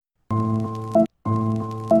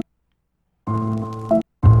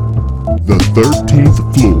13th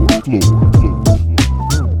floor.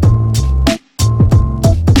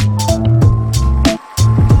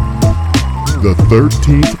 The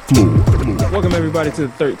 13th floor. Welcome everybody to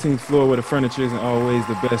the 13th floor, where the furniture isn't always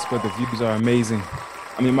the best, but the views are amazing.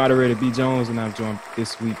 I'm your moderator, B. Jones, and I'm joined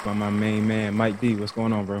this week by my main man, Mike D. What's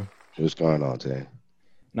going on, bro? What's going on today?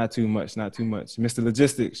 Not too much. Mr.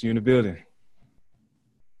 Logistics, you in the building?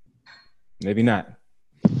 Maybe not.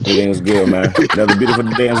 Everything's good, man. Another beautiful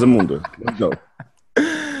day in Zamunda. Let's go.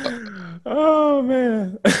 Oh,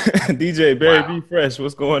 man. DJ Barry B. Fresh,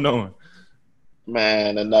 what's going on?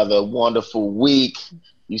 Man, another wonderful week.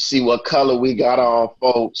 You see what color we got on,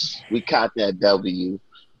 folks. We caught that W.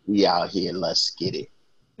 We out here. Let's get it.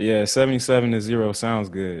 Yeah, 77-0 sounds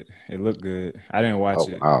good. It looked good. I didn't watch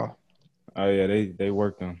it. Wow. Oh, yeah, they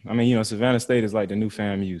worked them. I mean, Savannah State is like the new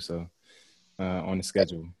FAMU, so on the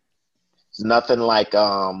schedule. It's nothing like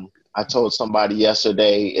I told somebody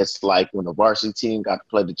yesterday, it's like when the varsity team got to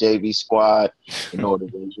play the JV squad in order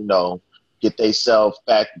to, get themselves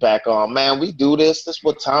back on. Man, we do this. This is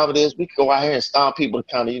what time it is. We can go out here and stomp people to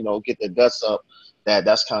kind of, get their guts up.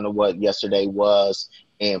 That's kind of what yesterday was.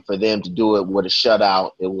 And for them to do it with a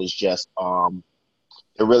shutout, it was just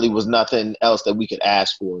there really was nothing else that we could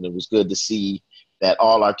ask for. And it was good to see that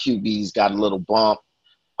all our QBs got a little bump.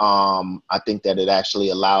 I think that it actually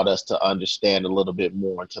allowed us to understand a little bit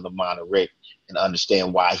more into the minor Rick and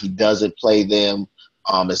understand why he doesn't play them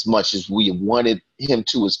as much as we wanted him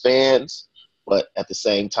to as fans. But at the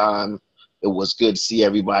same time, it was good to see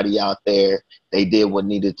everybody out there. They did what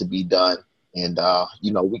needed to be done. And,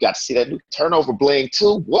 we got to see that new turnover bling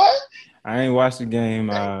too. What? I ain't watched the game.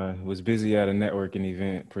 Was busy at a networking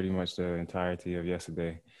event pretty much the entirety of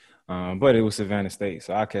yesterday. But it was Savannah State,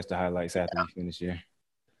 so I'll catch the highlights after we finish here.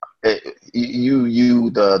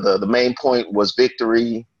 The main point was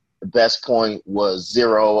victory. The best point was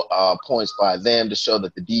 0 points by them to show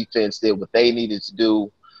that the defense did what they needed to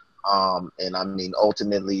do. And I mean,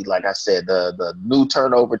 ultimately, like I said, the new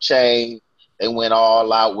turnover chain, they went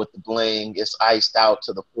all out with the bling. It's iced out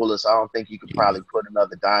to the fullest. I don't think you could probably put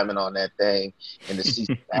another diamond on that thing. And to see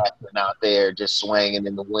Sebastian out there just swinging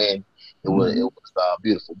in the wind, it was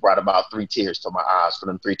beautiful. Brought about 3 tears to my eyes for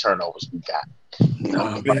them 3 turnovers we got.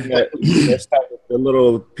 That's the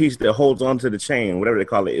little piece that holds on to the chain, whatever they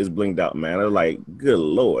call it, is blinged out, man. I was like, good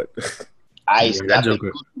Lord. Ice, that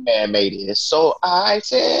Joker man made it. It's so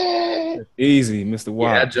icy. Easy, Mr.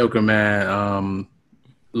 Wild. Yeah, that Joker, man.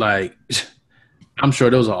 I'm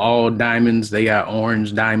sure those are all diamonds. They got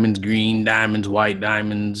orange diamonds, green diamonds, white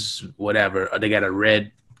diamonds, whatever. They got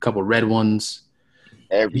a couple red ones.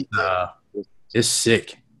 Everything. It's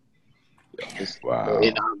sick. Wow.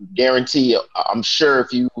 And I guarantee you, I'm sure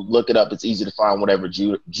if you look it up, it's easy to find whatever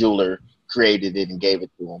jeweler created it and gave it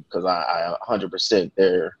to them, because I 100%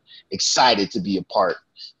 they're excited to be a part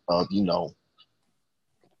of,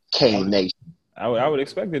 Kane Nation. I would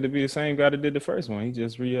expect it to be the same guy that did the first one. He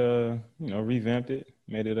just revamped it,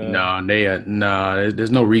 made it.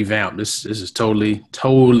 There's no revamp. This is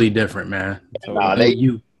totally different, man.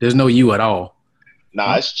 There's no you at all.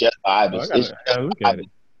 It's just Ibis. Look at it.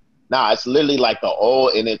 It's literally like the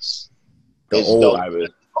old, and it's old Ibis.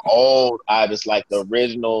 The old Ibis, like the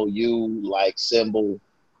original U symbol.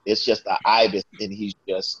 It's just the Ibis, and he's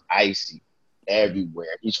just icy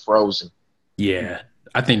everywhere. He's frozen. Yeah,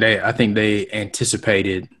 I think they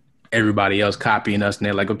anticipated everybody else copying us, and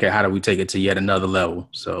they're like, okay, how do we take it to yet another level?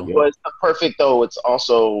 So, well, it's not perfect though. It's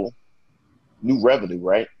also new revenue,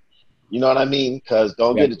 right? You know what I mean? Because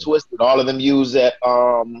don't get it twisted. All of them use that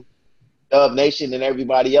Dub Nation and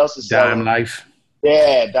everybody else is selling. Dime Life.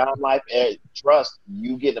 Yeah, Dime Life. Trust,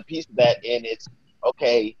 you get a piece of that, and it's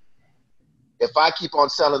okay. If I keep on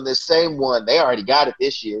selling this same one, they already got it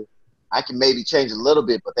this year. I can maybe change a little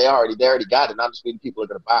bit, but they already got it. And I'm just thinking people are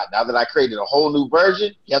going to buy it. Now that I created a whole new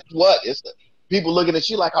version, guess what? It's people looking at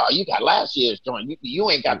you like, oh, you got last year's joint.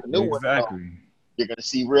 You ain't got the new one. Exactly. So you're going to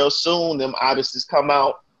see real soon them Ibises come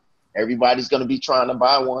out. Everybody's going to be trying to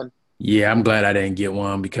buy one. Yeah, I'm glad I didn't get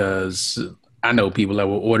one, because I know people that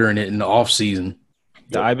were ordering it in the off season.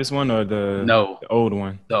 The Ibis one or the old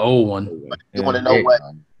one? The old one. You want to know what?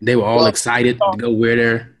 They were all excited to go wear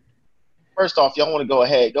their. First off, y'all want to go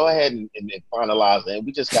ahead and finalize it.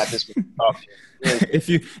 We just got this one talking. If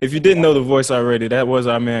you didn't know the voice already, that was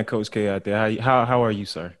our man Coach K out there. How are you,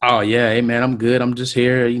 sir? Oh yeah, hey man, I'm good. I'm just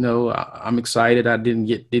here. I'm excited. I didn't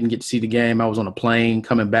get to see the game. I was on a plane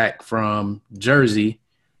coming back from Jersey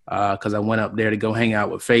because I went up there to go hang out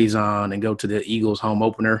with Faison and go to the Eagles home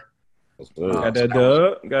opener. Got that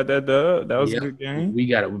dub. That was a good game. We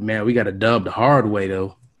got a dub the hard way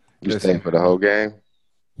though. You staying for the whole game?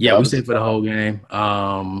 Yeah, we stayed for the whole game.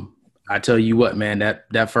 I tell you what, man,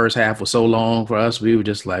 that first half was so long for us. We were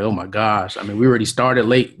just like, oh my gosh. I mean, we already started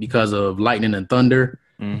late because of lightning and thunder.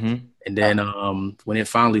 Mm-hmm. And then when it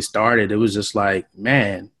finally started, it was just like,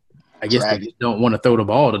 man, I guess they just don't want to throw the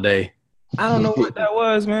ball today. I don't know what that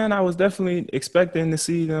was, man. I was definitely expecting to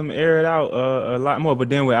see them air it out a lot more. But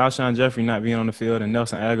then with Alshon Jeffrey not being on the field and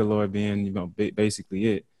Nelson Aguilar being,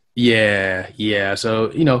 basically it. Yeah.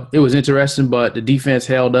 So, it was interesting, but the defense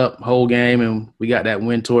held up the whole game, and we got that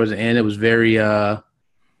win towards the end. It was very a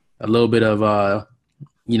little bit of,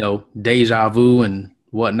 deja vu and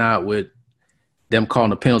whatnot with them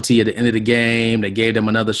calling a penalty at the end of the game. They gave them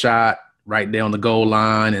another shot right there on the goal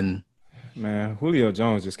line, and man, Julio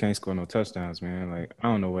Jones just can't score no touchdowns, man. Like, I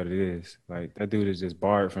don't know what it is. Like, that dude is just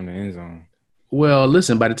barred from the end zone. Well,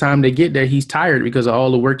 listen, by the time they get there, he's tired because of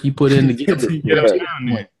all the work he put in to get him down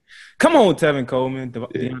there. Come on, Tevin Coleman,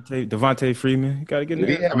 Devontae Freeman. You gotta get in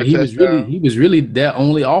there. I mean, he was really their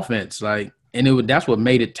only offense. Like, and that's what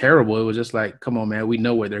made it terrible. It was just like, come on, man, we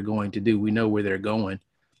know what they're going to do. We know where they're going.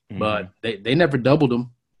 Mm-hmm. But they never doubled him.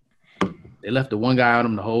 They left the one guy on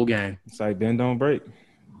him the whole game. It's like bend don't break.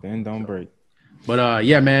 Bend don't break. But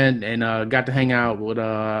yeah, man, and got to hang out with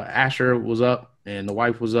Asher was up and the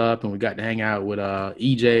wife was up, and we got to hang out with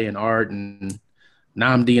EJ and Art and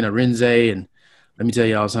Namdi and Arinze. And let me tell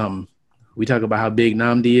y'all something. We talk about how big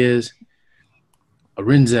Namdi is.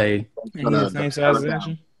 Arinze, he's the same size as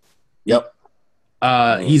Asher. Yep.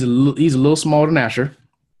 He's a little smaller than Asher.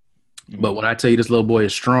 But when I tell you this little boy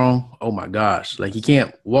is strong, oh my gosh. Like, he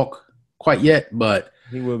can't walk quite yet, but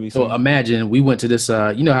he will be. So imagine we went to this,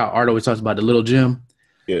 you know how Art always talks about the little gym?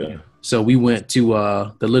 Yeah. So we went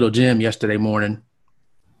to the little gym yesterday morning,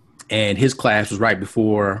 and his class was right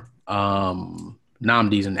before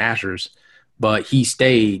Namdi's and Asher's, but he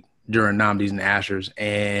stayed during Namdi's and Asher's.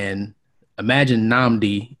 And imagine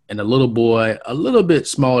Namdi and a little boy, a little bit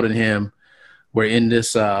smaller than him, were in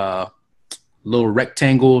this little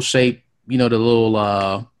rectangle shape, the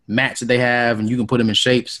little mats that they have, and you can put them in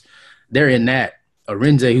shapes. They're in that.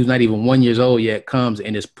 Arinze, who's not even 1 year old yet, comes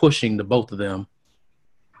and is pushing the both of them.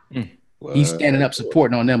 He's standing up,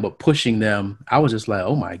 supporting on them, but pushing them. I was just like,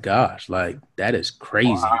 oh my gosh, like, that is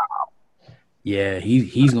crazy. Wow. Yeah,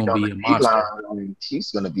 he's gonna be a monster.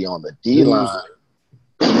 He's gonna be on the D line.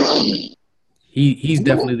 He's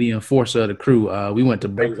definitely the enforcer of the crew. We went to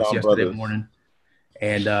breakfast yesterday morning,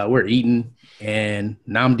 and we're eating, and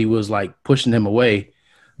Namdi was like pushing him away.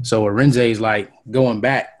 So Arinze's like going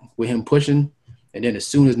back with him pushing, and then as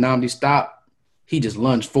soon as Namdi stopped, he just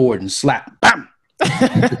lunged forward and slapped. Bam!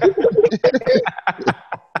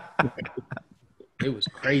 It was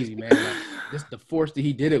crazy, man. Like, just the force that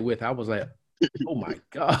he did it with, I was like, oh my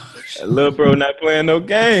gosh. That little bro not playing no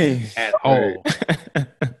games at all.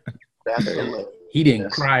 He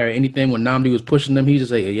didn't cry or anything when Namdi was pushing them. He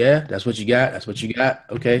just like, yeah, that's what you got. That's what you got.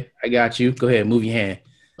 Okay, I got you. Go ahead, move your hand.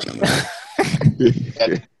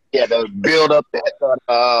 Yeah, to build up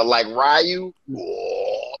that like Ryu.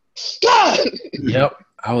 Yep.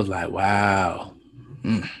 I was like, wow.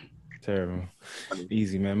 Terrible.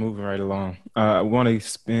 Easy, man. Moving right along. I want to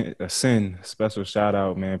send a special shout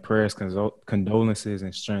out, man. Prayers, condolences,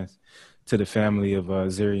 and strength to the family of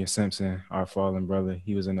Zyrion Simpson, our fallen brother.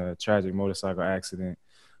 He was in a tragic motorcycle accident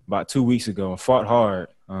about 2 weeks ago and fought hard,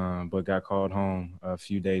 but got called home a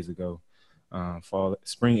few days ago.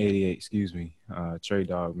 Spring 88, excuse me. Trey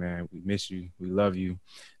Dog, man, we miss you. We love you.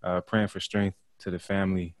 Praying for strength to the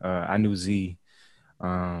family. I knew Z.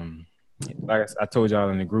 Like I told y'all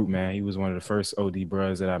in the group, man, he was one of the first OD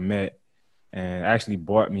bros that I met and actually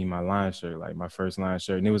bought me my line shirt, like my first line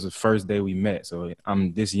shirt. And it was the first day we met. So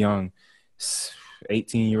I'm this young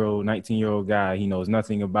 18-year-old, 19-year-old guy he knows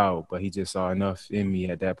nothing about, but he just saw enough in me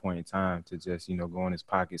at that point in time to just, go in his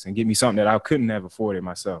pockets and get me something that I couldn't have afforded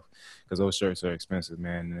myself because those shirts are expensive,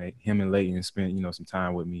 man. And him and Leighton spent, some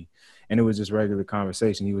time with me. And it was just regular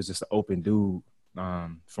conversation. He was just an open dude.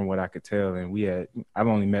 From what I could tell, and I've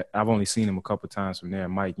only seen him a couple times from there.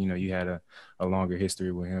 Mike, you had a longer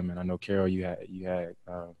history with him, and I know Carol, you had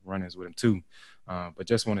run-ins with him too. But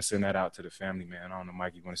just want to send that out to the family, man. I don't know,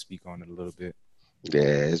 Mike, you want to speak on it a little bit? Yeah,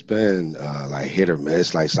 it's been like hit or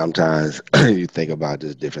miss. Like sometimes you think about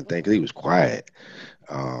this different thing because he was quiet.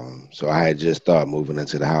 So I had just thought moving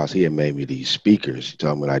into the house, he had made me these speakers. He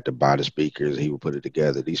told me like to buy the speakers. He would put it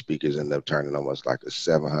together. These speakers ended up turning almost like a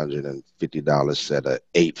 $750 set of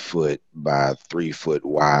 8-foot by 3-foot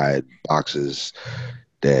wide boxes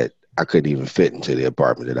that I couldn't even fit into the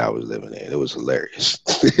apartment that I was living in. It was hilarious.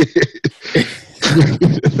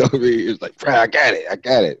 I mean, it was like, Fred, I got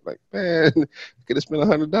it. Like, man, I could have spent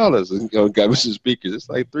 $100 and got me some speakers. It's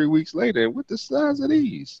like 3 weeks later. What the size of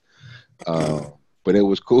these? But it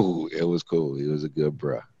was cool. It was cool. He was a good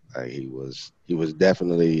bruh. Like he was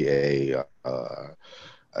definitely a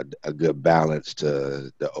good balance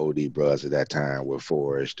to the OD bros at that time with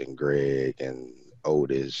Forrest and Greg and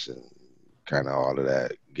Otis and kind of all of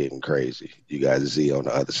that getting crazy. You got Z on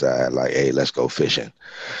the other side, like, hey, let's go fishing.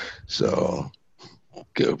 So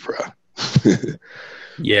good, bro.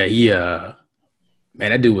 Yeah,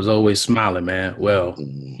 man, that dude was always smiling, man. Well,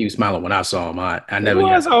 he was smiling when I saw him. I He never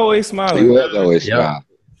was always smiling. He was Man. always Yep. smiling.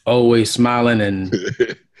 Always smiling, and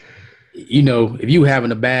if you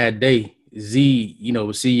having a bad day, Z,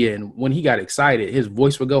 would see you, and when he got excited, his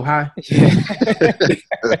voice would go high.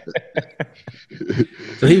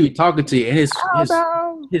 So he would talking to you, and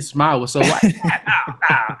his smile was so like,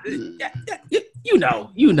 you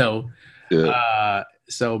know. Yeah.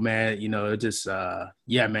 So man, it just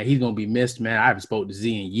man, he's gonna be missed, man. I haven't spoken to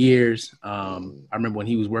Z in years. I remember when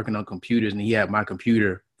he was working on computers, and he had my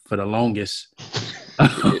computer for the longest.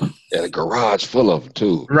 And a garage full of them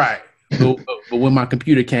too. Right. But when my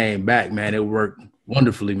computer came back, man, it worked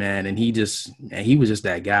wonderfully, man. And he was just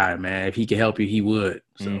that guy, man. If he could help you, he would.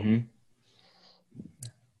 So.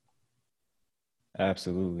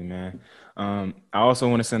 Absolutely, man. I also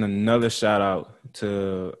want to send another shout out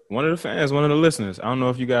to one of the fans, one of the listeners. I don't know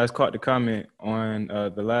if you guys caught the comment on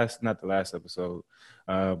not the last episode,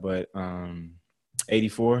 but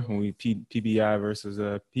 84 when we PBI versus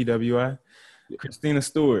PWI. Christina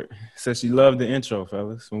Stewart said she loved the intro,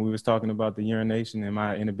 fellas, when we was talking about the urination and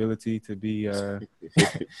my inability to be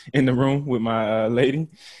in the room with my lady.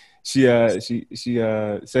 She said she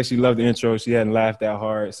loved the intro. She hadn't laughed that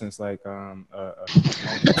hard since like a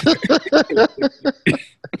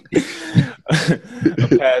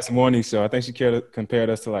past morning show. I think she compared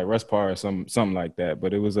us to like Russ Parr or something like that.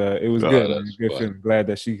 But it was good. It was good feeling. Glad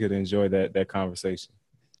that she could enjoy that conversation.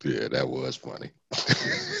 Yeah, that was funny.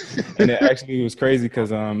 And it actually was crazy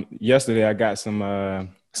because yesterday I got some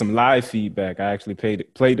live feedback. I actually played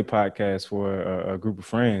the podcast for a group of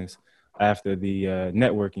friends after the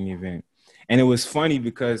networking event. And it was funny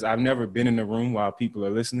because I've never been in the room while people are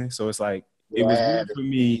listening. So it's like, it was weird for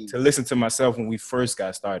me to listen to myself when we first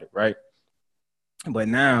got started, right? But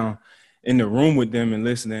now in the room with them and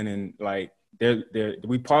listening, and like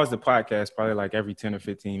we paused the podcast probably like every 10 or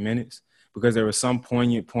 15 minutes because there was some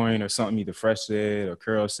poignant point or something either Fresh said or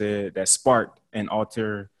Curl said that sparked an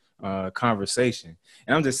alter conversation.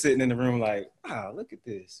 And I'm just sitting in the room like, wow, look at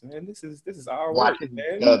this, man. This is our work,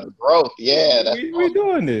 man. The growth. Yeah. We're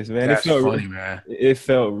doing this, man. That's funny, man. It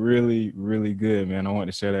felt really, really good, man. I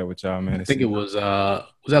wanted to share that with y'all, man. I think it was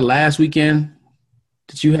that last weekend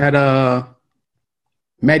that you had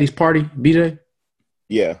Maddie's party, BJ?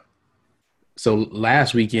 Yeah. So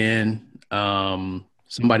last weekend,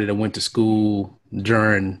 somebody that went to school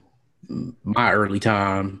during my early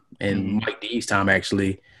time and Mike D's time,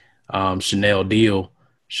 actually, Chanel Deal,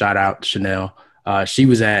 shout out to Chanel. She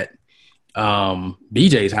was at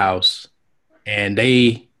BJ's house, and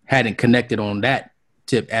they hadn't connected on that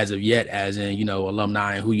tip as of yet, as in,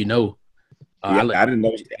 alumni and who you know. I didn't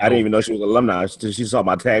even know she was alumni. She saw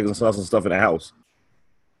my tags and saw some stuff in the house.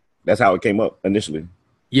 That's how it came up initially.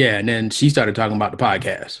 Yeah, and then she started talking about the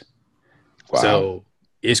podcast. Wow. So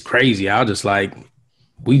it's crazy. I was just like,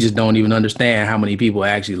 we just don't even understand how many people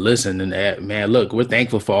actually listen. And man, look, we're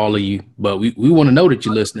thankful for all of you, but we want to know that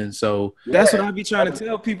you're listening. So that's what I be trying to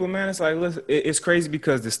tell people, man. It's like, listen, it's crazy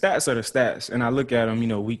because the stats are the stats, and I look at them,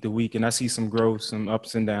 week to week, and I see some growth, some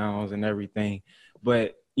ups and downs, and everything.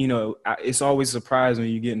 But it's always surprising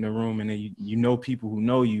when you get in the room and then you know people who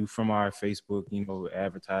know you from our Facebook,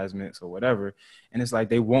 advertisements or whatever, and it's like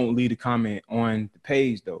they won't leave a comment on the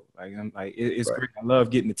page though. Like it's right. Great. I love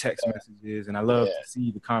getting the text messages and I love to see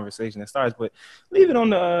the conversation that starts. But leave it on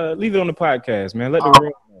the podcast, man. Let the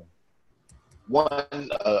room know.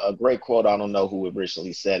 A great quote. I don't know who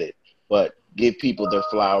originally said it, but give people their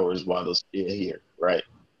flowers while they're still here, right?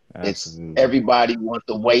 Absolutely. It's everybody wants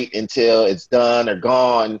to wait until it's done or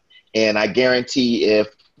gone. And I guarantee if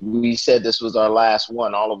we said this was our last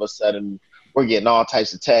one, all of a sudden we're getting all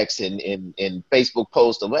types of texts and Facebook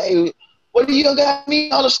posts of, hey, what do you got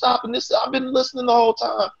me all to stopping this? I've been listening the whole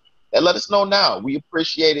time. And let us know now. We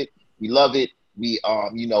appreciate it. We love it. We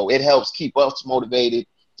it helps keep us motivated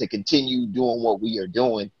to continue doing what we are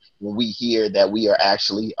doing when we hear that we are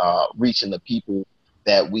actually reaching the people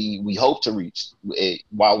that we hope to reach.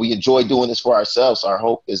 While we enjoy doing this for ourselves, our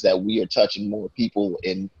hope is that we are touching more people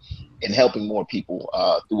and helping more people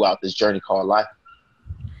throughout this journey called life.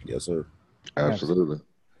 Yes, sir. Absolutely.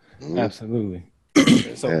 Absolutely.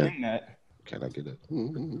 So in that, can I get it?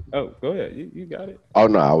 Oh, go ahead. You got it. Oh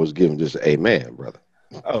no, I was giving just amen, brother.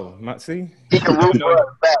 Oh, see? He can root for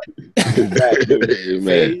us back. Exactly. Man.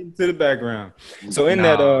 Fade to the background. So in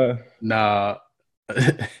Nah.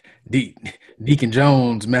 Deacon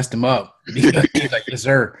Jones messed him up because he's like, yes,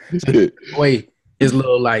 sir. So boy, his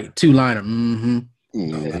little like two-liner,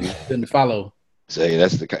 couldn't follow. Say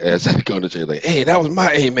that's the going to say like, hey, that was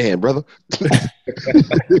my amen, brother.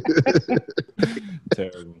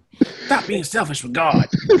 terrible. Stop being selfish with God.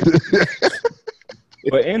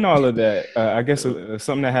 But in all of that, I guess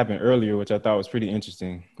something that happened earlier, which I thought was pretty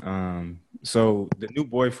interesting. So the new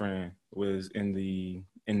boyfriend was in the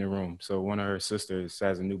room. So one of her sisters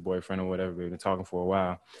has a new boyfriend or whatever. They've been talking for a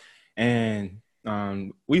while, and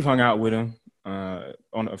we've hung out with him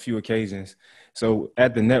on a few occasions. So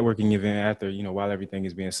at the networking event, after while everything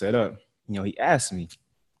is being set up, he asked me,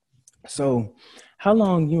 "So, how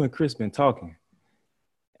long you and Chris been talking?"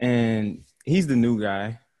 And he's the new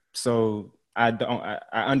guy, so I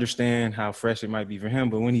understand how fresh it might be for him.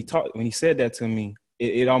 But when he said that to me,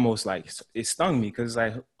 it almost like it stung me because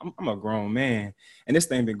like I'm a grown man, and this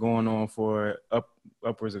thing been going on for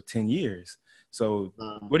upwards of 10 years. So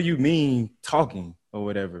what do you mean talking or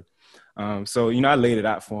whatever? So I laid it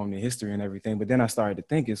out for him, the history and everything. But then I started to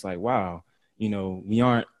think, it's like, wow, we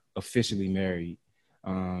aren't officially married.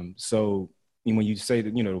 So when you say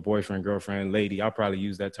that, the boyfriend, girlfriend, lady, I'll probably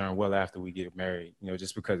use that term well after we get married,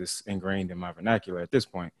 just because it's ingrained in my vernacular at this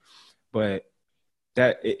point. But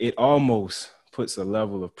that it almost puts a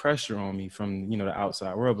level of pressure on me from, the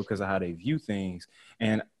outside world because of how they view things.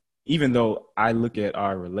 And even though I look at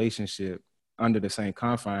our relationship under the same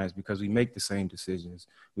confines because we make the same decisions,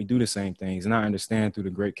 we do the same things. And I understand through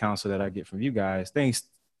the great counsel that I get from you guys, things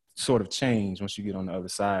sort of change once you get on the other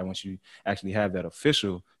side, once you actually have that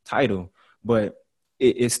official title. But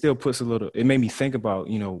it still puts it made me think about,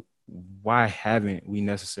 why haven't we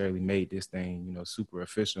necessarily made this thing, super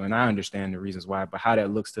official? And I understand the reasons why, but how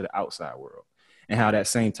that looks to the outside world and how that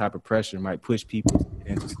same type of pressure might push people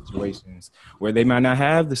into situations where they might not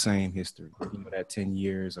have the same history, that 10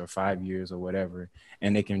 years or 5 years or whatever.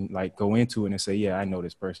 And they can like go into it and say, yeah, I know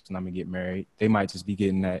this person, I'm gonna get married. They might just be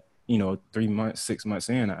getting that, 3 months, 6 months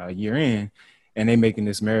in, a year in, and they making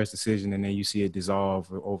this marriage decision, and then you see it dissolve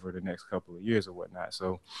over the next couple of years or whatnot.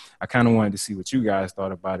 So I kind of wanted to see what you guys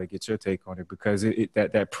thought about it, get your take on it, because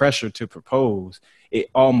that pressure to propose, it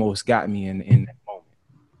almost got me in that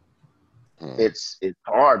moment. It's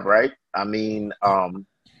hard, right? I mean,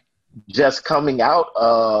 just coming out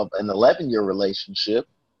of an 11-year relationship,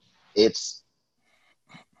 it's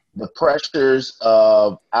the pressures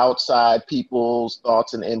of outside people's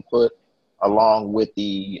thoughts and input, along with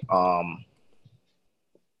the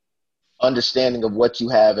understanding of what you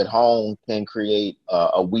have at home, can create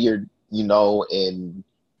a weird, and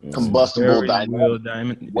combustible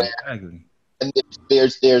dynamic where Exactly. and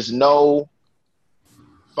there's no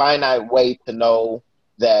finite way to know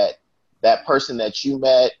that that person that you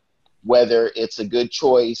met, whether it's a good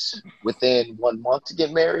choice within 1 month to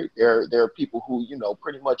get married. There are people who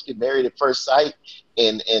pretty much get married at first sight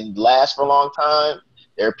and last for a long time.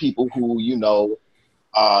 There are people who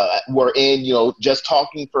were in just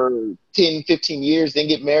talking for 10, 15 years, then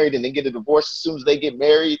get married and then get a divorce as soon as they get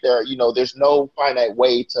married. There's no finite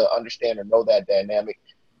way to understand or know that dynamic,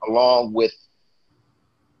 along with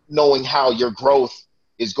knowing how your growth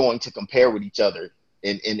is going to compare with each other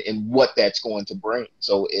and what that's going to bring.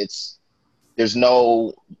 So there's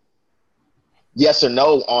no yes or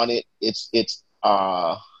no on it. It's it's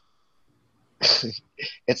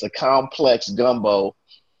a complex gumbo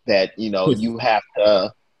that you have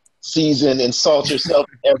to season and salt yourself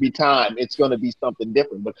every time. It's going to be something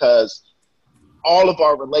different because all of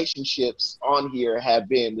our relationships on here have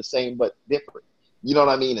been the same but different. You know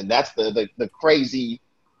what I mean? And that's the crazy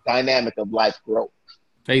dynamic of life growth.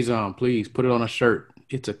 Faison, please put it on a shirt.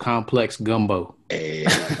 It's a complex gumbo. And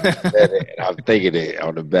I'm thinking it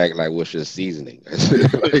on the back, like, what's your seasoning?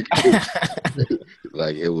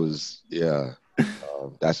 like it was, yeah.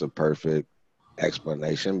 That's a perfect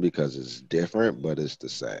explanation because it's different, but it's the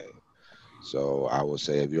same. So I would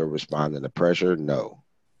say if you're responding to pressure, no.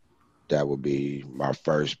 That would be my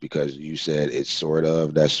first, because you said it's sort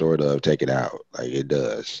of, take it out. Like it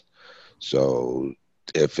does. So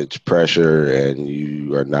if it's pressure and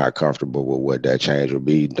you are not comfortable with what that change will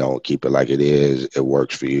be, don't keep it like it is. It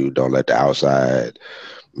works for you. Don't let the outside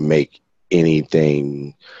make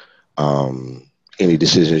anything, any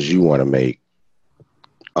decisions you want to make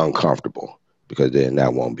uncomfortable, because then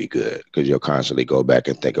that won't be good, because you'll constantly go back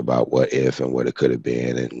and think about what if and what it could have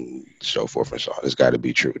been and so forth and so on. It's got to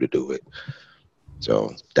be true to do it.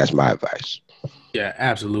 So that's my advice. Yeah,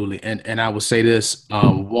 absolutely. And I would say this,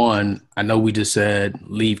 one, I know we just said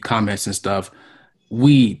leave comments and stuff.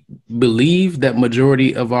 we believe that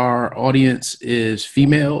majority of our audience is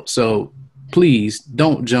female. So please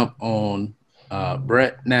don't jump on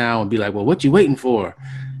Brett now and be like, well, what you waiting for?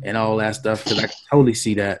 And all that stuff. Cause I totally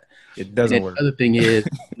see that. It And doesn't then work. the other thing is,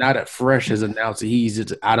 now that Fresh has announced that he's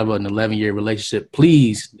just out of an 11-year relationship,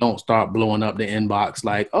 please don't start blowing up the inbox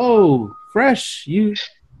like, oh, Fresh, you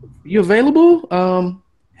available?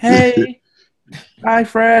 Hey, hi,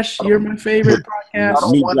 Fresh. You're my favorite I podcast.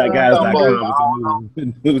 don't want no gumbo. Meetblackguys.com is a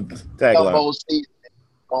new tagline. Gumbo season.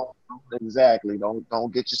 Exactly.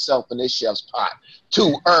 Don't get yourself in this chef's pot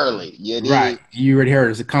too early. You Right. dig? You already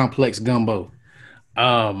heard it's a complex gumbo.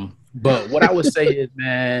 But what I would say is,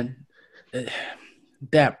 man,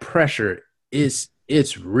 that pressure it's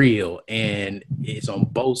real and it's on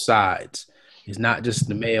both sides. It's not just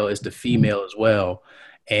the male, it's the female as well.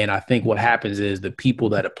 And I think what happens is the people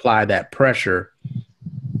that apply that pressure,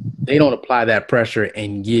 they don't apply that pressure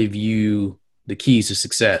and give you the keys to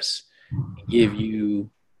success, give you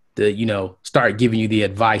start giving you the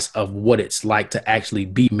advice of what it's like to actually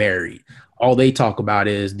be married. All they talk about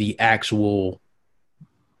is the actual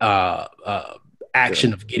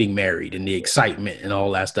action of getting married and the excitement and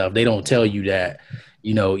all that stuff. They don't tell you that,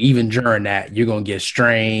 even during that, you're going to get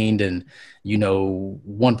strained and,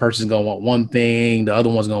 one person's going to want one thing, the other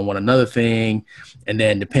one's going to want another thing. And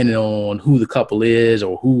then depending on who the couple is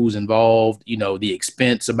or who's involved, the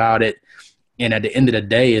expense about it. And at the end of the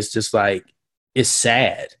day, it's just like, it's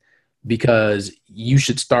sad because you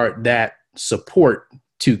should start that support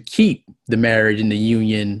to keep the marriage and the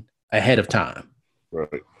union ahead of time.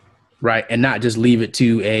 Right. And not just leave it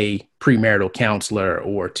to a premarital counselor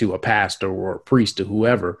or to a pastor or a priest or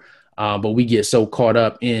whoever. But we get so caught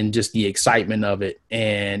up in just the excitement of it.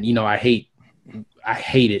 And, I hate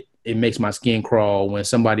it. It makes my skin crawl when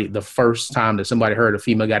the first time that somebody heard a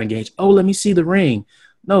female got engaged, oh, let me see the ring.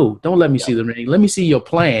 No, don't let me see the ring. Let me see your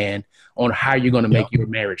plan on how you're going to make your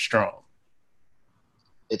marriage strong.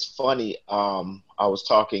 It's funny. I was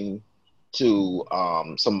talking to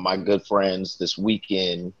some of my good friends this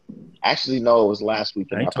weekend. Actually, no, it was last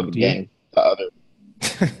weekend after the game. The other.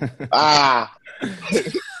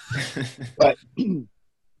 But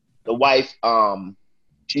the wife,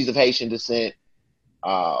 she's of Haitian descent.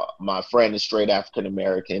 My friend is straight African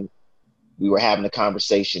American. We were having a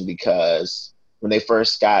conversation because when they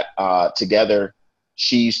first got together,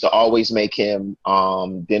 she used to always make him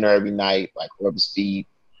dinner every night, like rub his feet,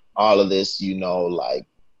 all of this, like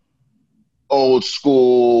old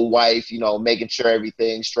school wife, making sure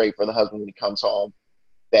everything's straight for the husband when he comes home.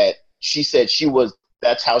 That she said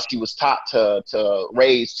that's how she was taught to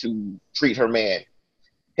raise to treat her man.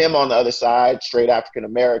 Him on the other side, straight African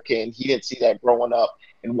American, he didn't see that growing up.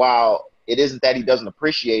 And while it isn't that he doesn't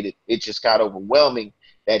appreciate it, it just got overwhelming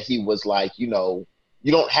that he was like, you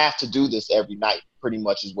don't have to do this every night, pretty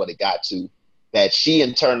much is what it got to. That she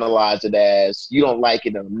internalized it as, you don't like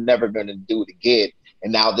it, and I'm never going to do it again.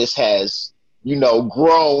 And now this has,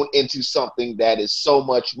 grown into something that is so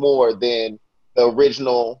much more than the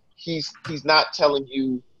original. He's not telling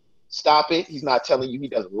you stop it. He's not telling you he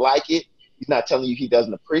doesn't like it. He's not telling you he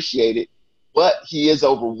doesn't appreciate it. But he is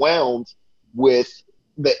overwhelmed with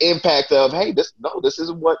the impact of, hey, this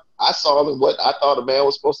isn't what I saw and what I thought a man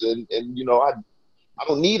was supposed to. And I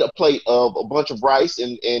don't need a plate of a bunch of rice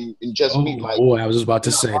and just meat. Like, boy, I was just about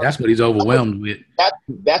to say that's what he's overwhelmed with.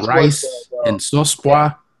 That's rice what and sauce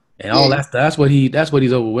pois and all that. That's what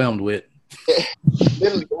he's overwhelmed with.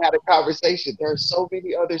 Literally had a conversation. There are so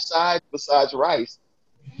many other sides besides rice,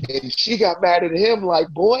 and she got mad at him like,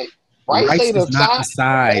 boy, rice ain't is not a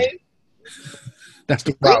side. That's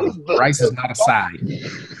the problem. Rice is not a side.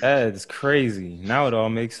 That's crazy. Now it all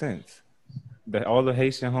makes sense. All the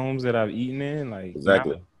Haitian homes that I've eaten in, like,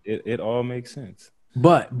 exactly, it all makes sense.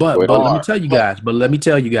 But let me tell you guys. But let me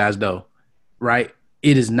tell you guys though, right?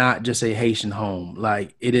 It is not just a Haitian home.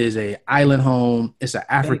 Like, it is a island home. It's an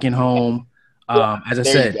African home. As I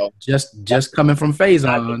said, just coming from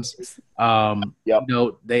Faison's,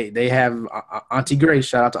 they have Auntie Grace.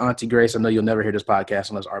 Shout out to Auntie Grace. I know you'll never hear this podcast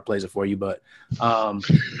unless Art plays it for you, but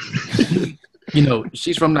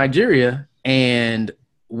she's from Nigeria, and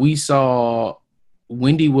we saw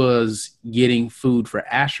Wendy was getting food for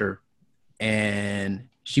Asher, and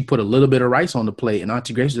she put a little bit of rice on the plate, and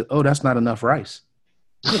Auntie Grace said, "Oh, that's not enough rice."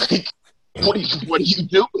 What are you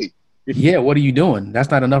doing? Yeah, what are you doing?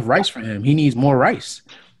 That's not enough rice for him. He needs more rice.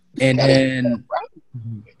 And then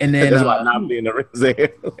that's why Namdi in the ring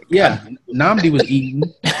there. Yeah, Namdi was eating,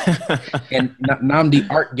 and Namdi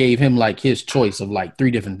Art gave him like his choice of like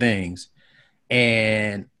 3 different things,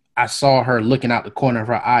 and I saw her looking out the corner of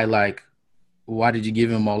her eye like, why did you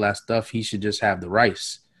give him all that stuff? He should just have the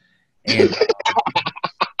rice. And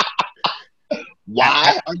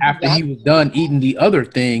Why are you After not? he was done eating the other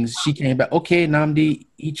things, she came back. Okay, Namdi,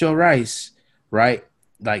 eat your rice, right?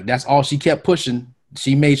 Like that's all she kept pushing.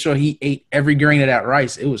 She made sure he ate every grain of that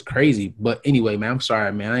rice. It was crazy. But anyway, man, I'm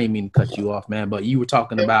sorry, man. I didn't mean to cut you off, man. But you were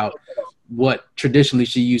talking about what traditionally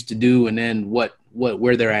she used to do, and then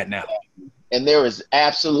where they're at now. And there is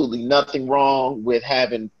absolutely nothing wrong with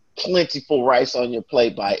having plentiful rice on your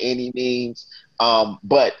plate by any means.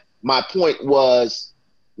 But my point was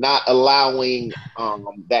not allowing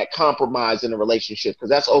that compromise in a relationship, because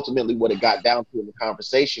that's ultimately what it got down to in the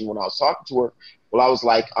conversation when I was talking to her. Well, I was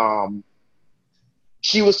like,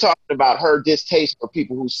 she was talking about her distaste for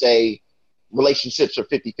people who say relationships are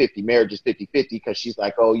 50-50, marriage is 50-50, because she's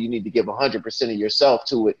like, oh, you need to give 100% of yourself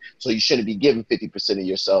to it, so you shouldn't be giving 50% of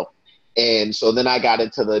yourself. And so then I got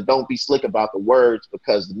into the don't be slick about the words,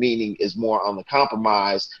 because the meaning is more on the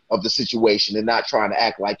compromise of the situation and not trying to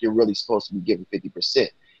act like you're really supposed to be giving 50%.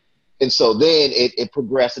 And so then it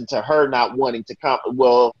progressed into her not wanting to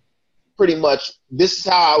well, pretty much this is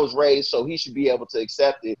how I was raised, so he should be able to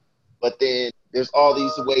accept it. But then there's all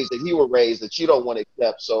these ways that he was raised that you don't want to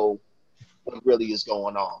accept. So what really is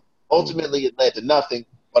going on? Ultimately, it led to nothing.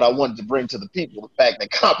 But I wanted to bring to the people the fact that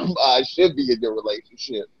compromise should be in your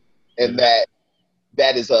relationship, and that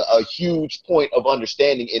is a huge point of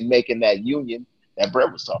understanding in making that union that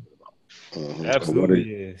Brett was talking about.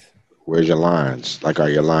 Absolutely is. Where's your lines? Like, are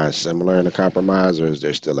your lines similar in the compromise, or is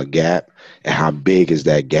there still a gap? And how big is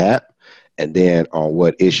that gap? And then on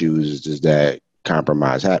what issues does that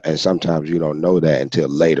compromise happen? And sometimes you don't know that until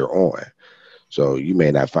later on. So you may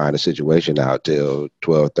not find a situation out till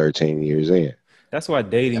 12, 13 years in. That's why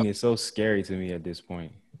dating is so scary to me at this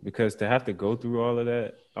point, because to have to go through all of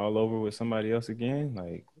that all over with somebody else again,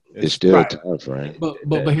 like It's still a time frame.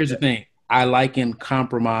 But here's the thing. I liken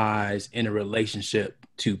compromise in a relationship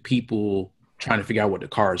to people trying to figure out what the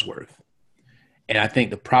car is worth. And I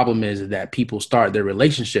think the problem is that people start their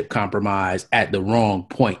relationship compromise at the wrong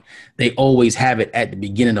point. They always have it at the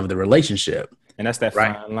beginning of the relationship. And that's that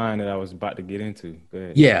right? fine line that I was about to get into. Go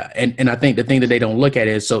ahead. Yeah. And I think the thing that they don't look at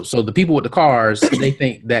is so the people with the cars, they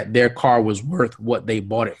think that their car was worth what they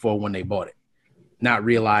bought it for when they bought it. Not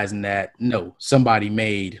realizing that, no, somebody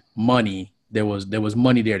made money. There was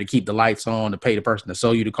money there to keep the lights on, to pay the person to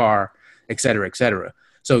sell you the car, et cetera, et cetera.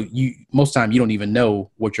 So most time you don't even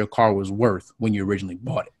know what your car was worth when you originally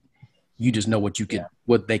bought it. You just know what you could,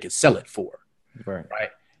 what they could sell it for. Right.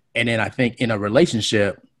 And then I think in a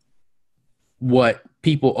relationship, what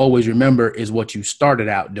people always remember is what you started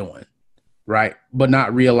out doing, right? But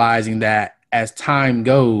not realizing that as time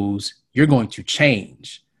goes, you're going to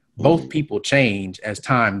change. Both people change as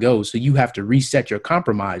time goes. So you have to reset your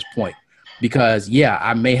compromise point, because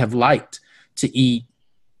I may have liked to eat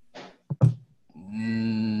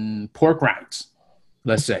pork rinds,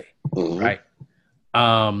 let's say, right?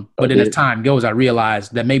 But then as time goes, I realize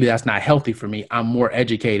that maybe that's not healthy for me. I'm more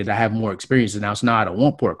educated. I have more experiences now. So now I don't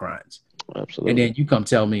want pork rinds. Absolutely. And then you come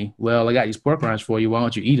tell me, well, I got these pork rinds for you. Why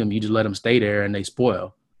don't you eat them? You just let them stay there and they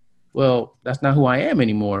spoil. Well, that's not who I am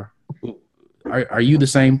anymore. Are you the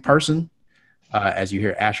same person? As you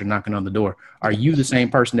hear Asher knocking on the door, are you the same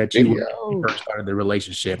person that you were when you first started the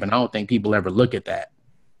relationship? And I don't think people ever look at that.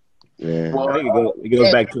 Yeah. Well, I think it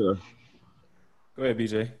goes back to Go ahead,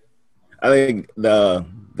 BJ. I think the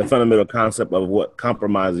fundamental concept of what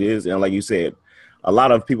compromise is, and like you said, a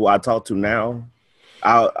lot of people I talk to now,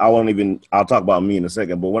 I'll talk about me in a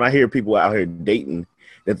second, but when I hear people out here dating,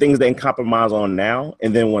 the things they can compromise on now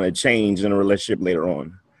and then want to change in a relationship later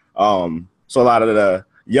on. So a lot of the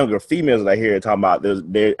younger females that I hear talking about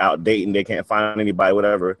they're out dating, they can't find anybody,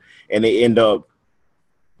 whatever, and they end up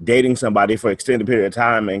dating somebody for an extended period of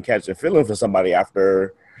time and catch a feeling for somebody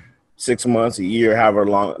after 6 months, a year, however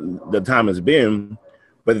long the time has been.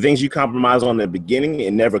 But the things you compromise on in the beginning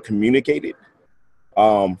and never communicated.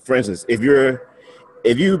 For instance, if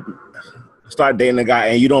you start dating a guy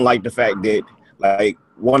and you don't like the fact that, like,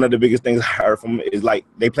 one of the biggest things I heard from him is like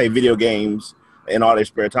they play video games in all their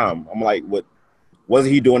spare time. I'm like, what?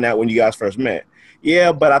 Wasn't he doing that when you guys first met?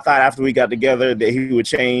 Yeah, but I thought after we got together that he would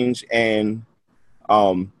change and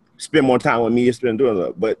spend more time with me and spend doing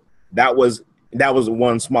that. But that was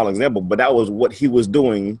one small example, but that was what he was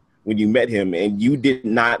doing when you met him, and you did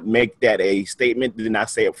not make that a statement, did not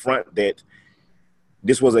say up front that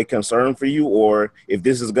this was a concern for you, or if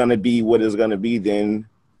this is going to be what it's going to be, then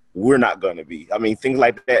we're not going to be. I mean, things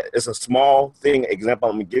like that. It's a small thing example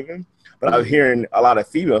I'm giving, but I'm hearing a lot of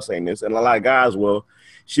females saying this, and a lot of guys, well,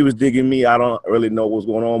 she was digging me. I don't really know what's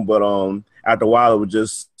going on, but after a while, it was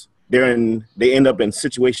just they end up in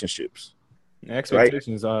situationships.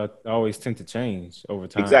 Expectations always tend to change over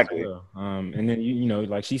time. Exactly. As well. And then you know,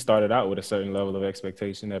 like she started out with a certain level of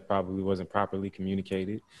expectation that probably wasn't properly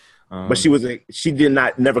communicated. But she did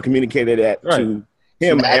not never communicated that Right. to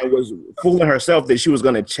him and was fooling herself that she was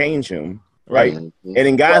going to change him. Right. Mhm. And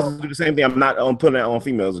then guys do the same thing. I'm not putting that on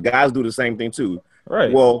females. Guys do the same thing too.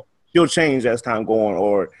 Right. Well, she'll change as time go on,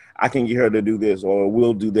 or I can get her to do this, or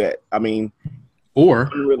we'll do that. I mean,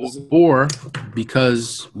 Or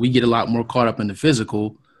because we get a lot more caught up in the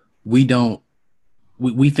physical, we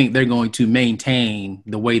think they're going to maintain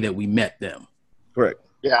the way that we met them. correct.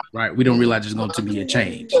 Yeah. Right. We don't realize there's going to be a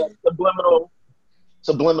change.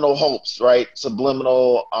 Subliminal hopes, right?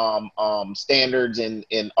 Subliminal standards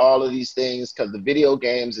in all of these things, because the video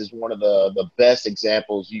games is one of the best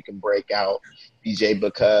examples you can break out, BJ,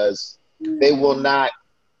 because they will not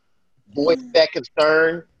voice that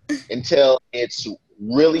concern until it's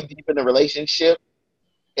really deep in the relationship.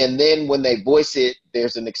 And then when they voice it,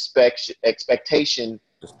 there's an expectation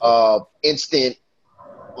of instant,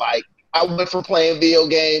 like, I went from playing video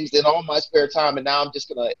games in all my spare time, and now I'm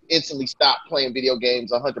just going to instantly stop playing video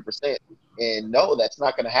games 100%. And no, that's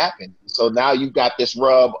not going to happen. So now you've got this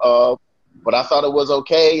rub of, but I thought it was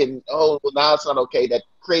okay, and oh, well, now it's not okay. That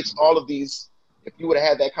creates all of these. If you would have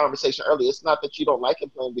had that conversation earlier, it's not that you don't like him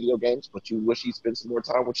playing video games, but you wish he'd spend some more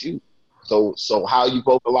time with you. So how you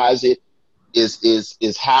vocalize it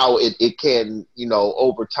is how it can, you know,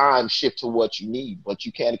 over time shift to what you need. But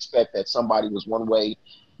you can't expect that somebody was one way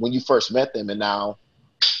when you first met them, and now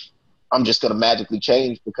I'm just going to magically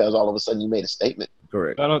change because all of a sudden you made a statement.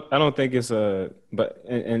 Correct. I don't think it's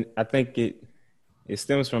and I think it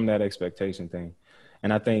stems from that expectation thing.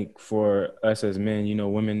 And I think for us as men, you know,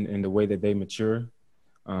 women in the way that they mature,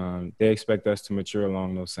 they expect us to mature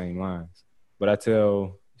along those same lines. But I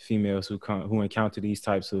tell females who encounter these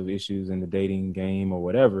types of issues in the dating game or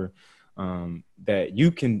whatever, that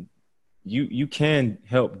you can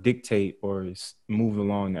help dictate or move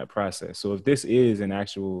along that process. So if this is an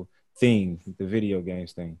actual thing, the video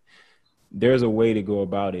games thing, there's a way to go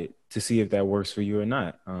about it to see if that works for you or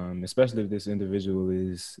not, especially if this individual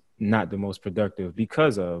is not the most productive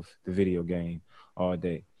because of the video game all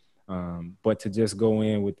day. But to just go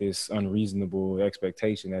in with this unreasonable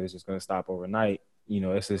expectation that it's just going to stop overnight, you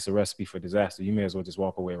know, it's just a recipe for disaster. You may as well just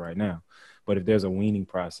walk away right now. But if there's a weaning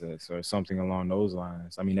process or something along those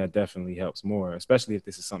lines, I mean, that definitely helps more, especially if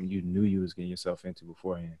this is something you knew you was getting yourself into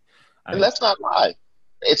beforehand. And let's not lie.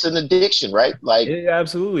 It's an addiction, right? Like, it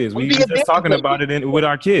absolutely is. We were just talking about it with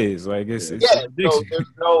our kids. Like it's an addiction.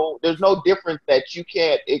 So there's no difference that you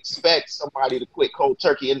can't expect somebody to quit cold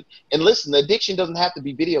turkey. And listen, the addiction doesn't have to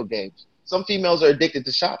be video games. Some females are addicted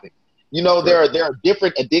to shopping. You know, there are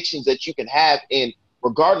different addictions that you can have, and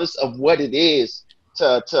regardless of what it is,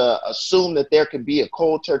 to assume that there can be a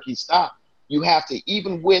cold turkey stop, you have to,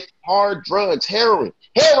 even with hard drugs, heroin,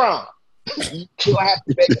 you still have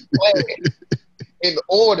to make a plan in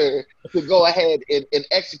order to go ahead and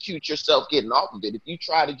execute yourself getting off of it. If you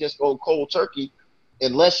try to just go cold turkey,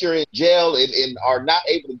 unless you're in jail and are not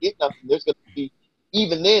able to get nothing, there's going to be,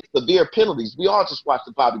 even then, severe penalties. We all just watched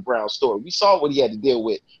the Bobby Brown story. We saw what he had to deal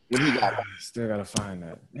with when he got out. Still got to find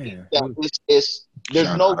that. Man.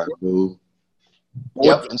 There's no...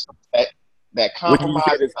 Yep, and so that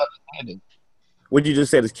compromise is understanding. What you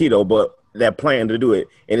just said is keto, but that plan to do it,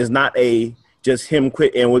 and it's not just him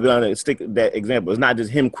quit, and we're gonna stick that example. It's not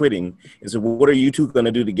just him quitting. It's what are you two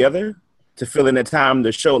gonna do together to fill in the time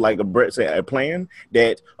to show, like a Brett said, a plan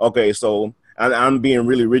that, okay, so I'm being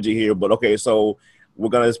really rigid here, but okay, so we're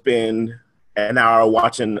gonna spend an hour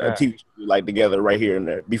watching a TV show like together right here and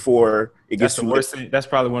there before it gets the worst thing. That's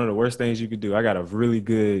probably one of the worst things you could do. I got a really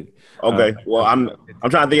good. Okay, well, I'm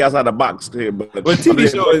trying to think outside the box here, but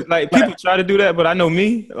TV show is like, people try to do that, but I know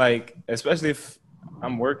me, like, especially if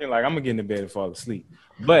I'm working, like, I'm gonna get in bed and fall asleep.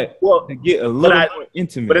 But to get a little more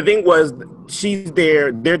intimate. But the thing was, she's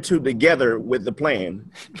they're two together with the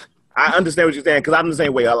plan. I understand what you're saying, because I'm the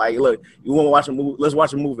same way. I like, look, you want to watch a movie? Let's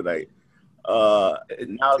watch a movie tonight.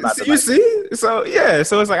 You see? So yeah,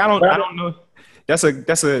 so it's like I don't know. That's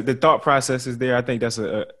the thought process is there. I think that's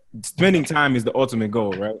spending time is the ultimate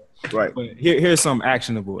goal, right? Right. But here's something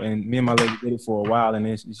actionable. And me and my lady did it for a while, and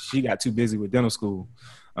then she got too busy with dental school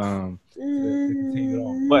to continue it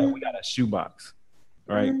on. But we got a shoebox,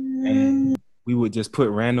 right? And we would just put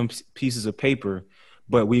random pieces of paper,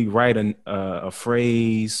 but we write a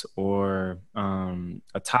phrase or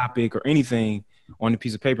a topic or anything on a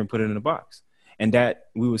piece of paper and put it in a box. And that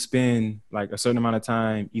we would spend like a certain amount of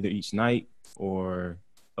time, either each night or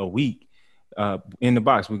a week, in the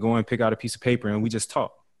box. We go and pick out a piece of paper and we just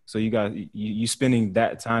talk. So you spending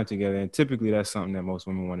that time together, and typically that's something that most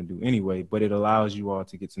women want to do anyway. But it allows you all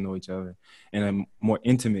to get to know each other in a more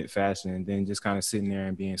intimate fashion than just kind of sitting there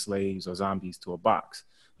and being slaves or zombies to a box.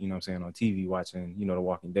 You know what I'm saying, on TV watching, The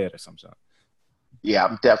Walking Dead or something. Yeah,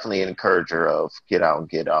 I'm definitely an encourager of get out and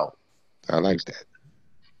get out. I like that.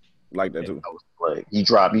 Like that too. You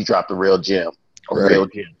dropped the real gem. Real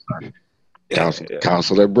gem.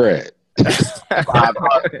 Counselor Brett. Our 5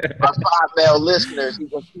 male listeners, he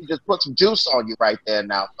just put some juice on you right there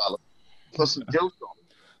now, fella. Put some juice on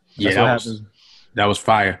you. Yeah, that was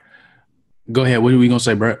fire. Go ahead. What are we gonna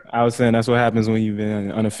say, Brett? I was saying that's what happens when you've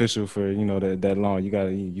been unofficial for that long.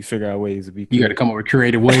 You figure out ways to be. You got to come up with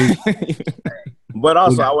creative ways. But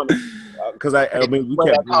also, I want to, because I mean, we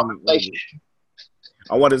kept conversation.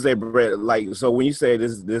 I want to say, Brett, like, so when you say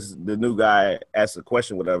the new guy asked a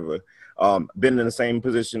question, whatever, been in the same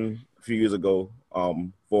position a few years ago,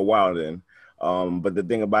 for a while then. But the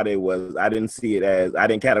thing about it was I didn't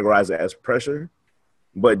categorize it as pressure,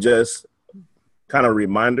 but just kind of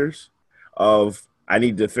reminders of I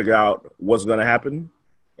need to figure out what's going to happen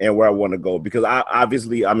and where I want to go. Because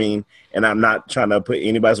I mean, and I'm not trying to put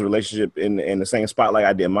anybody's relationship in the same spot like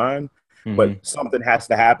I did mine, but something has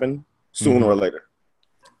to happen sooner or later.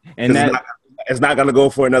 And it's not going to go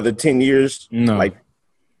for another 10 years. No.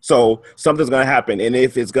 So something's going to happen. And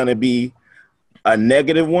if it's going to be a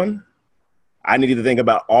negative one, I need to think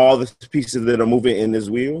about all the pieces that are moving in this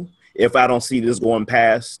wheel. If I don't see this going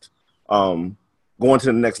past, going to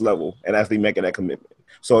the next level and actually making that commitment.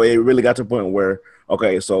 So it really got to the point where,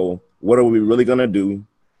 okay, so what are we really going to do?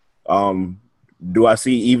 Do I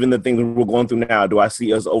see even the things we're going through now? Do I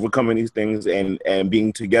see us overcoming these things and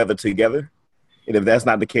being together? And if that's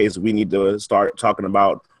not the case, we need to start talking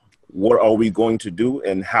about what are we going to do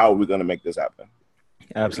and how are we going to make this happen?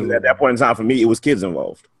 Absolutely. Because at that point in time, for me, it was kids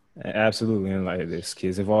involved. Absolutely. And like this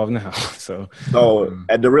kids involved now. So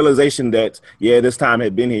at the realization that, this time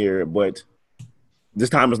had been here, but this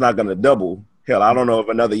time is not going to double. Hell, I don't know if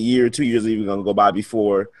another year, 2 years is even going to go by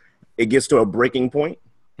before it gets to a breaking point.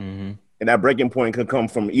 Mm-hmm. And that breaking point can come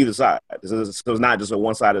from either side. So it's not just a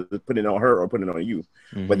one side of putting it on her or putting it on you.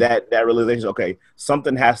 Mm-hmm. But that realization, okay,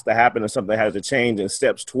 something has to happen and something has to change, and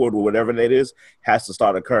steps toward whatever that is has to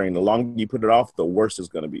start occurring. The longer you put it off, the worse it's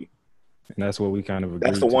going to be. And that's what we kind of agreed.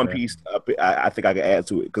 That's the one piece I think I could add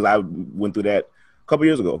to it, because I went through that a couple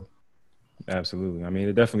years ago. Absolutely. I mean,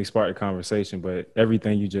 it definitely sparked a conversation, but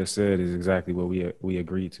everything you just said is exactly what we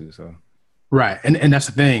agreed to. So right, and that's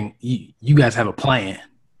the thing. You guys have a plan.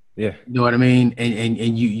 Yeah, you know what I mean. And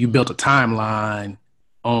you built a timeline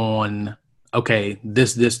on, okay,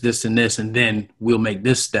 this, and this, and then we'll make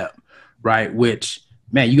this step, right? Which,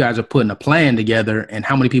 man, you guys are putting a plan together, and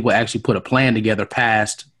how many people actually put a plan together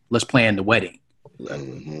past let's plan the wedding,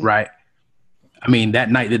 right? I mean,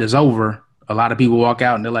 that night that is over, a lot of people walk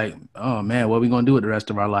out and they're like, oh man, what are we going to do with the rest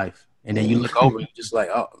of our life? And then you look over and you're just like,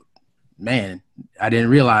 oh man, I didn't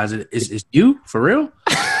realize it. It's you for real?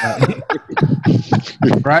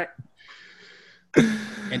 Right?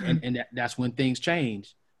 And that's when things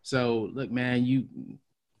change. So look, man, you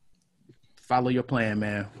follow your plan,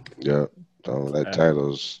 man. Yeah. Don't let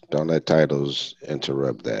titles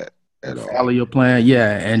interrupt that at all. Follow your plan.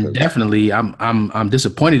 Yeah. And definitely I'm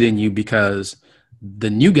disappointed in you, because the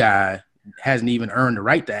new guy hasn't even earned the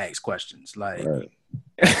right to ask questions. Like, right.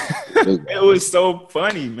 It was so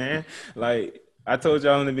funny, man. Like I told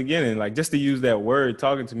y'all in the beginning, like just to use that word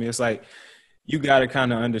talking to me, it's like you got to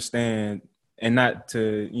kind of understand, and not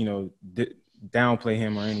to, downplay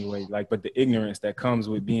him or anyway, like, but the ignorance that comes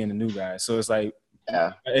with being a new guy. So it's like,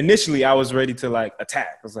 initially I was ready to like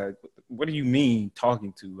attack. I was like, what do you mean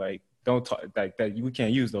talking to? Like, don't talk like that. We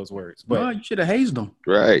can't use those words. But you should have hazed them.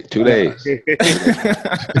 Right. 2 days.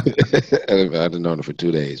 I've known him for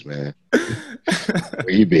 2 days, man. Where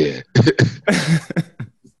you been?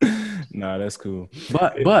 Nah, that's cool.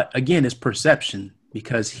 But again, it's perception,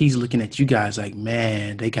 because he's looking at you guys like,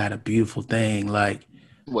 man, they got a beautiful thing. Like,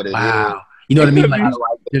 what it wow. is. You know what I mean? Like,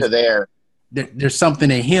 there's something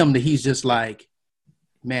in him that he's just like,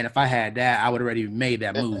 man, if I had that, I would have already made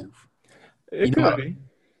that move. It could be.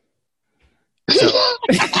 So,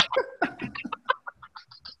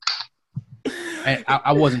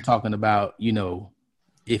 I wasn't talking about,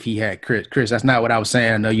 if he had Chris, that's not what I was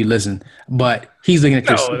saying. I know you listen, but he's looking at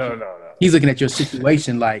No. He's looking at your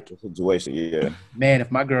situation like, yeah. Man,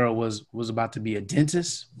 if my girl was about to be a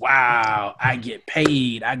dentist, wow, I get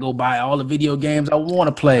paid. I go buy all the video games I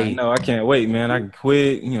want to play. No, I can't wait, man. I can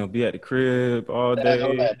quit, be at the crib all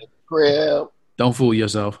day. Don't fool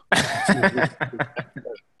yourself.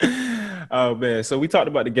 Oh man, so we talked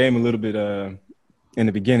about the game a little bit in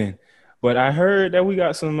the beginning, But I heard that we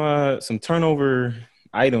got some turnover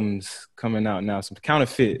items coming out now, some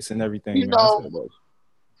counterfeits and everything, You man. know,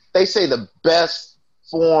 they say the best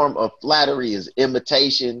form of flattery is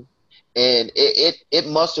imitation, and it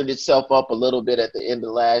mustered itself up a little bit at the end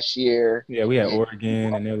of last year. Yeah, we had And,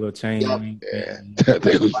 Oregon and their little chain yep, link Yeah, thing.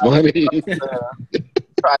 that was funny.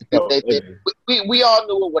 we all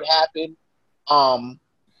knew it would happen.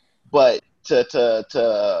 But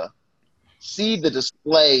to see the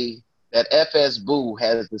display that FS Boo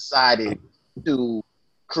has decided to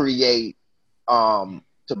create, to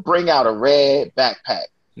bring out a red backpack.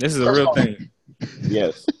 This is a First of real all, thing.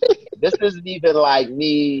 Yes. this isn't even like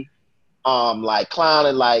me, like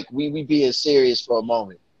clowning, like we being serious for a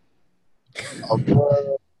moment. A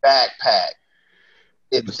red backpack.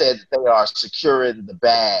 It said that they are securing the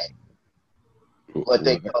bag, but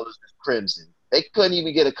their colors is crimson. They couldn't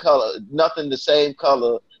even get a color, nothing the same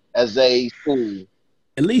color as a school.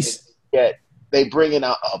 At least, Yet they bringing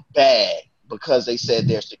out a bag because they said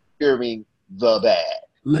they're securing the bag.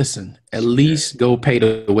 listen, at least go pay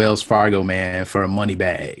the Wells Fargo man for a money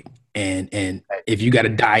bag. And if you got to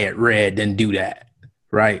dye it red, then do that.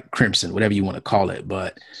 Right? Crimson, whatever you want to call it.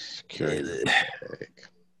 But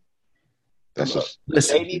That's just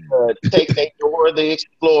listen, They need to take their Dora the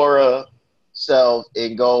Explorer self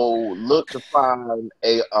and go look to find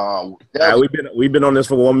a We've been on this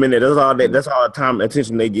for 1 minute. That's all the time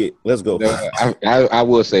attention they get. Let's go. no, I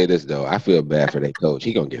will say this though. I feel bad for their coach.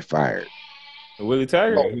 He gonna get fired. Willie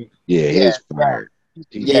Taggart? Yeah, he's fired.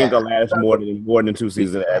 He ain't gonna last more than 2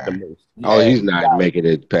 seasons at the most. Oh, he's not making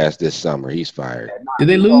it past this summer. He's fired. did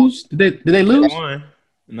they lose? Did they They lose? won.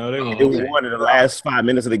 No, they won. They won in the last 5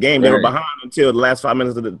 minutes of the game. They were behind until the last 5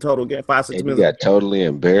 minutes of the total game. 5, 6 And you minutes. got totally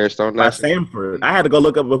embarrassed on By that. Sanford. I had to go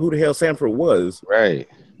look up who the hell Sanford was. Right.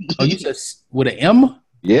 Oh, you said with an M?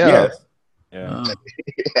 Yeah. Yes. Yeah.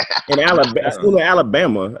 In Alabama, school in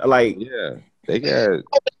Alabama. Like, Yeah. They got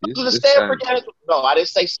the Stanford guys. No, I didn't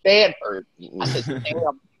say Stanford. I said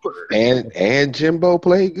Stanford. and Jimbo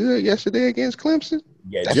played good yesterday against Clemson.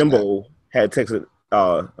 yeah, Jimbo had texted,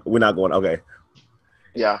 we're not going. Okay.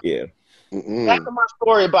 Yeah. Yeah. Back to my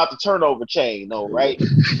story about the turnover chain, though, right?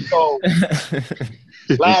 So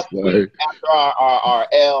last week after our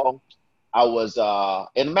L, I was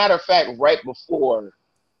and a matter of fact, right before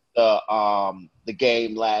the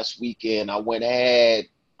game last weekend, I went ahead.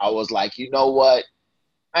 I was like, you know what?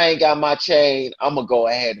 I ain't got my chain. I'm gonna go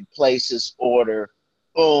ahead and place this order.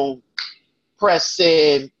 Boom, press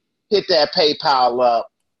send, hit that PayPal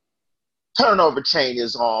up. Turnover chain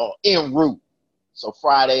is on en route. So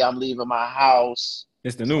Friday, I'm leaving my house.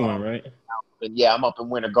 It's the new one, right? And yeah, I'm up in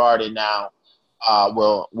Winter Garden now.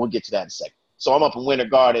 We'll get to that in a second. So I'm up in Winter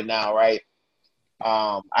Garden now, right?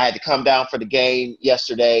 I had to come down for the game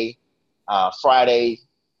yesterday. Friday,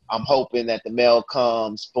 I'm hoping that the mail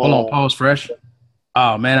comes. Boom. Hold on, pause, fresh.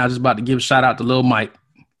 Oh man, I was just about to give a shout out to Lil Mike.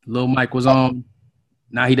 Lil Mike was on.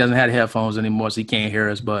 Now he doesn't have headphones anymore, so he can't hear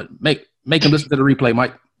us. But make him listen to the replay,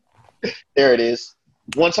 Mike. There it is.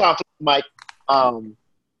 One time for Mike.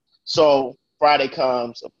 So Friday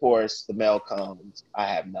comes, of course, the mail comes. I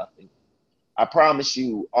have nothing. I promise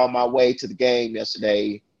you, on my way to the game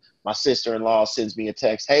yesterday, my sister-in-law sends me a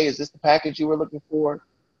text. Hey, is this the package you were looking for?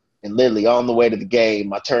 And literally on the way to the game,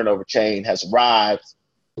 my turnover chain has arrived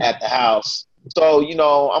at the house. So, you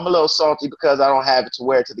know, I'm a little salty because I don't have it to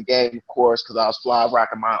wear to the game, of course, because I was fly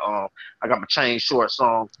rocking my I got my chain shorts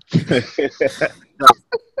on. I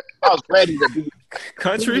was ready to be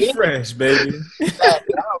Country fresh, baby. I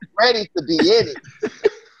was ready to be in it.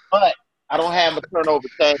 But I don't have a turnover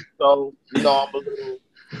chain, so you know I'm a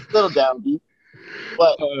little down deep.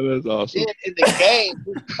 But that's awesome. then in the game,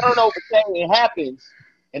 this turnover chain happens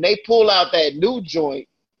and they pull out that new joint.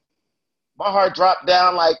 My heart dropped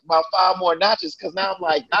down like about 5 more notches because now I'm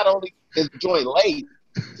like, not only is the joint late,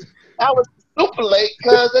 I was super late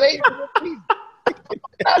because it ain't even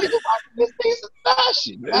not even watching this decent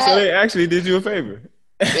fashion. So they actually did you a favor.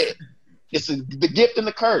 It's the gift and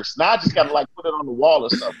the curse. Now I just gotta like put it on the wall or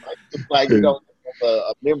something. Like you know,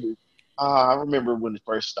 a memory. I remember when it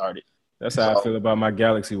first started. That's how I feel about my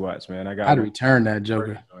Galaxy Watch, man. I'd return that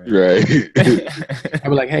joker. Right. I'd be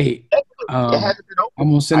like, hey, I'm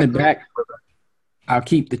gonna send it back. I'll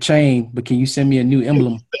keep the chain, but can you send me a new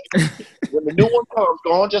emblem? When the new one comes,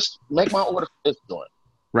 go on, just make my order for this joint.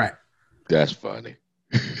 Right. That's funny.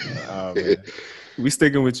 Oh, man. We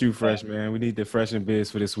sticking with you, Fresh, man. We need the Fresh and Biz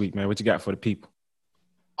for this week, man. What you got for the people?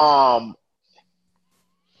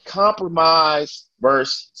 Compromise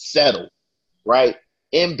versus settle, right?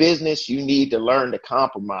 In business, you need to learn to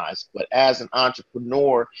compromise. But as an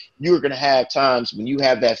entrepreneur, you're going to have times when you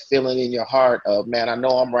have that feeling in your heart of, man, I know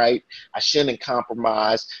I'm right. I shouldn't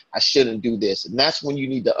compromise. I shouldn't do this. And that's when you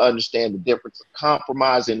need to understand the difference of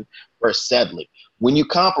compromising versus settling. When you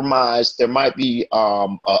compromise, there might be a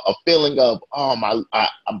feeling of,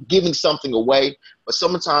 I'm giving something away, but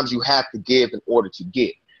sometimes you have to give in order to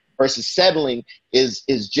get. Versus settling is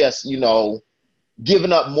just,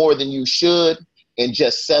 giving up more than you should and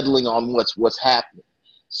just settling on what's happening.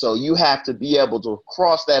 So you have to be able to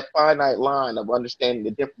cross that finite line of understanding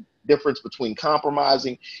the difference between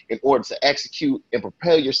compromising in order to execute and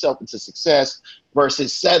propel yourself into success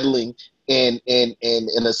versus settling and in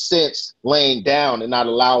a sense laying down and not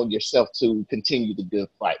allowing yourself to continue the good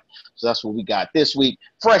fight. So that's what we got this week.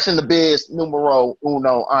 Fresh in the biz, numero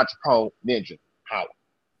uno, entrepreneur ninja. Howard.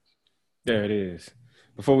 There it is.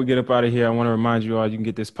 Before we get up out of here, I want to remind you all you can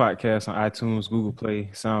get this podcast on iTunes, Google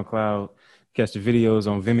Play, SoundCloud. Catch the videos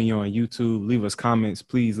on Vimeo and YouTube. Leave us comments.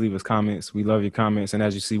 Please leave us comments. We love your comments. And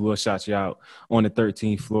as you see, we'll shout you out on the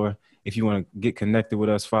 13th floor. If you want to get connected with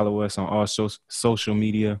us, follow us on all social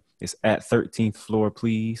media. It's at 13th floor,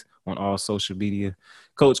 please, on all social media.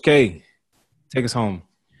 Coach K, take us home.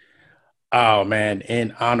 Oh, man,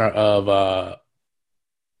 in honor of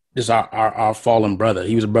this our fallen brother.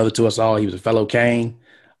 He was a brother to us all. He was a fellow Kane.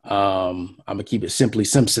 I'm going to keep it simply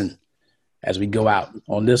Simpson as we go out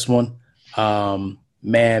on this one.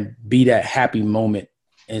 Man, be that happy moment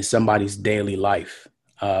in somebody's daily life.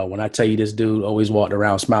 When I tell you this dude always walked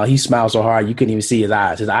around smiling. He smiled so hard you couldn't even see his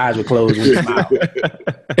eyes. His eyes were closed when he smiled.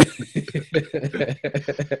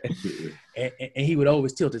 and he would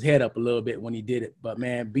always tilt his head up a little bit when he did it. But,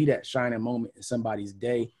 man, be that shining moment in somebody's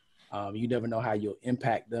day. You never know how you'll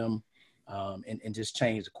impact them and just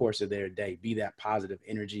change the course of their day. Be that positive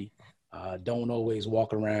energy. Don't always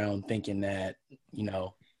walk around thinking that,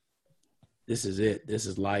 this is it. This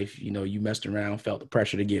is life. You messed around, felt the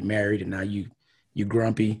pressure to get married, and now you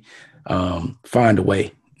grumpy. Find a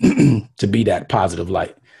way to be that positive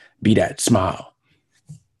light. Be that smile.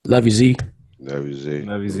 Love you, Z. Love you, Z.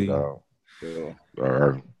 Love you, Z. All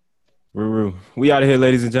right. Ruru. We out of here,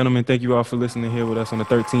 ladies and gentlemen. Thank you all for listening here with us on the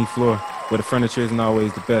 13th floor, where the furniture isn't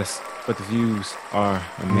always the best, but the views are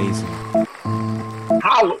amazing.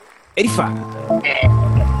 Holla. 85.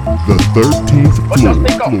 The 13th floor.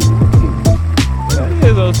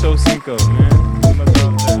 Here's Ocho Cinco, man.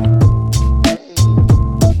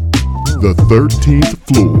 The 13th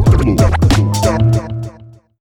floor.